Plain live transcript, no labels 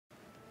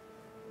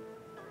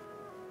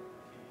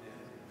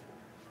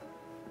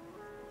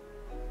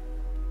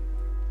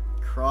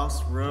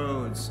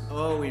Crossroads.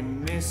 Oh, we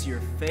miss your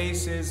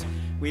faces.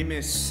 We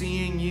miss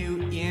seeing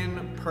you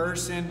in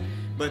person.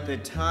 But the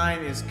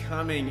time is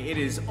coming. It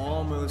is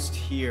almost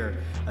here.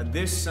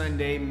 This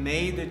Sunday,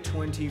 May the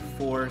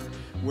 24th,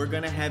 we're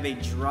going to have a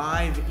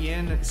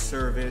drive-in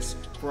service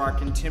for our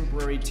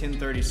contemporary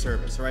 10:30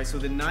 service. All right, so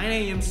the 9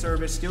 a.m.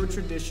 service, still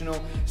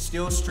traditional,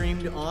 still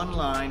streamed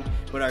online,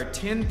 but our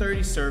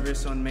 10:30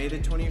 service on May the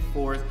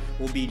 24th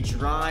will be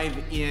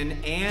drive-in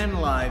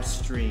and live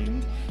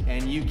streamed,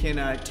 and you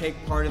can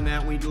take part in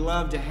that. We'd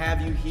love to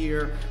have you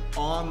here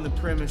on the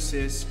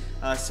premises.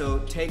 So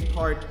take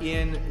part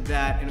in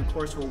that, and of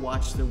course we'll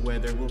watch the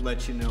weather. We'll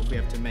let you know if we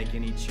have to make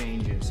any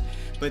changes.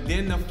 But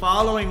then the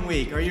following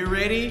week, are you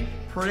ready?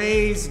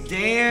 Praise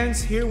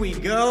dance, here we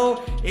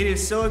go. It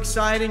is so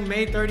exciting.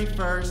 May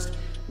 31st,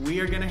 we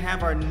are going to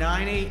have our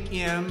 9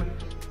 a.m.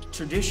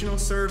 traditional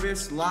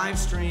service live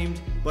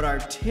streamed, but our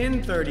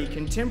 10:30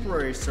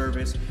 contemporary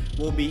service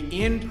will be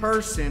in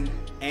person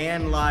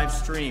and live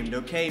streamed.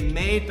 Okay,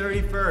 May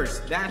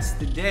 31st, that's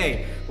the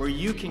day where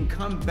you can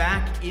come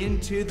back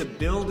into the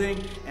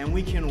building and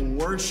we can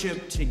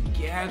worship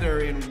together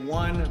in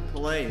one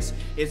place.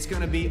 It's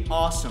gonna be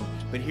awesome,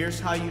 but here's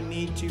how you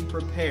need to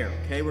prepare.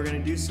 Okay, we're gonna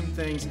do some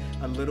things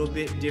a little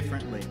bit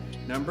differently.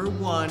 Number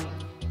one,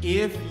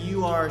 if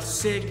you are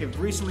sick, have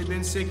recently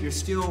been sick, you're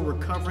still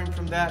recovering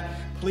from that,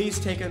 please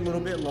take a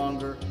little bit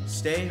longer,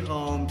 stay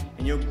home,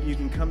 and you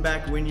can come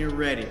back when you're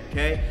ready,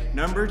 okay?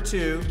 Number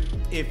two,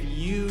 if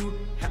you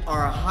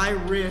are a high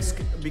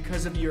risk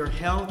because of your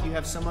health, you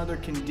have some other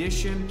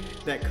condition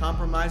that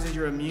compromises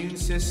your immune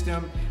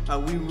system,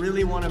 we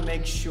really want to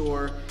make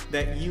sure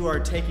that you are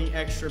taking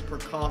extra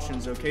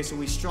precautions, okay? So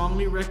we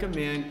strongly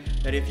recommend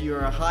that if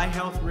you're a high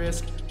health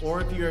risk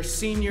or if you're a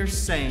senior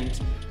saint,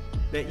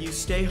 that you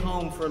stay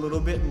home for a little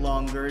bit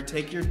longer.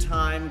 Take your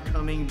time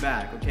coming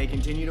back, okay?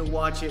 Continue to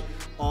watch it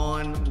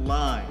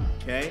online,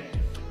 okay?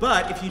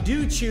 But if you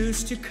do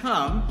choose to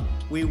come,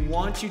 we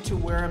want you to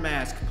wear a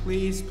mask.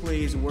 Please,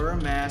 please wear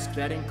a mask.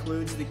 That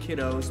includes the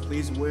kiddos.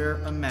 Please wear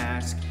a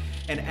mask.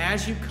 And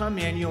as you come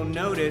in, you'll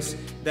notice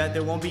that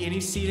there won't be any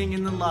seating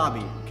in the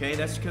lobby, okay?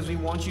 That's because we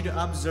want you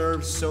to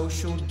observe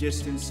social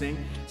distancing.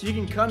 So you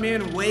can come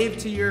in and wave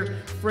to your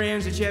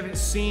friends that you haven't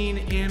seen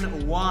in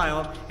a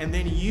while, and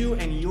then you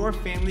and your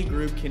family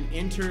group can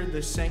enter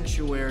the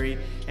sanctuary,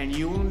 and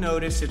you will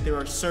notice that there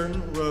are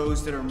certain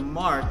rows that are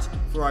marked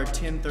for our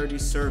 10:30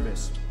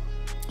 service.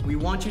 We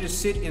want you to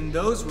sit in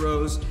those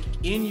rows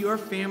in your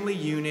family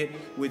unit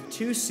with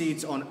 2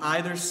 seats on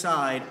either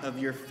side of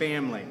your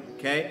family,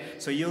 okay?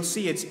 So you'll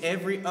see it's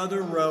every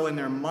other row and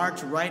they're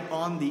marked right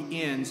on the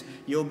ends.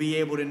 You'll be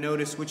able to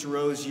notice which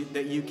rows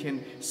that you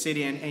can sit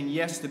in. And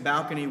yes, the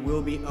balcony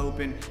will be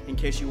open in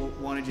case you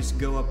want to just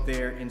go up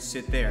there and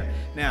sit there.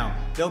 Now,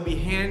 there'll be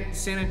hand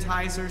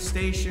sanitizer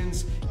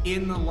stations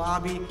in the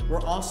lobby.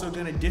 We're also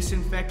going to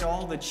disinfect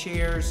all the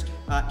chairs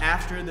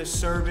after the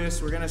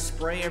service. We're going to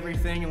spray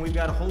everything, and we've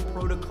got a whole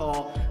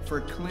protocol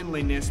for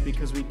cleanliness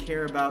because we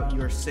care about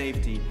your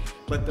safety.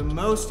 But the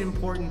most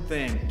important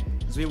thing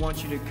is we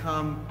want you to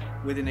come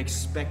with an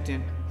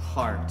expectant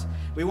heart.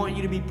 We want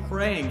you to be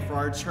praying for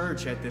our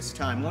church at this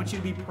time. We want you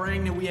to be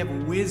praying that we have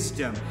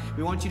wisdom.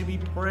 We want you to be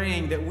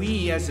praying that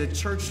we as a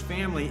church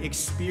family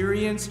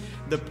experience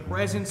the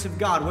presence of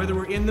God, whether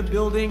we're in the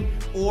building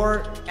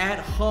or at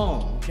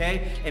home,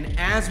 okay? And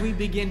as we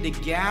begin to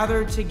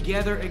gather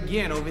together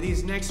again over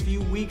these next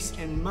few weeks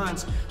and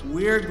months,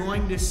 we're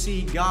going to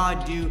see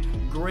God do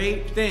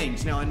great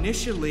things. Now,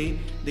 initially,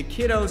 the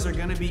kiddos are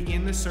going to be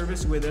in the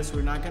service with us.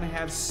 We're not going to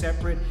have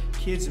separate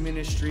kids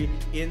ministry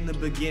in the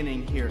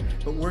beginning here,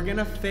 but we're going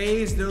to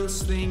phase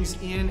those things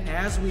in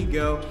as we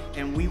go,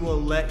 and we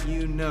will let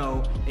you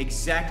know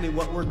exactly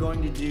what we're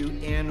going to do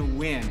and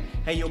when.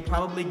 Hey, you'll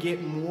probably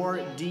get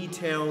more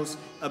details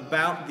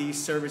about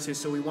these services,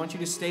 so we want you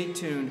to stay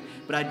tuned,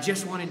 but I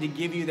just wanted to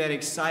give you that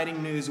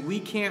exciting news.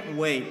 We can't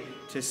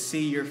wait to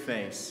see your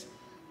face.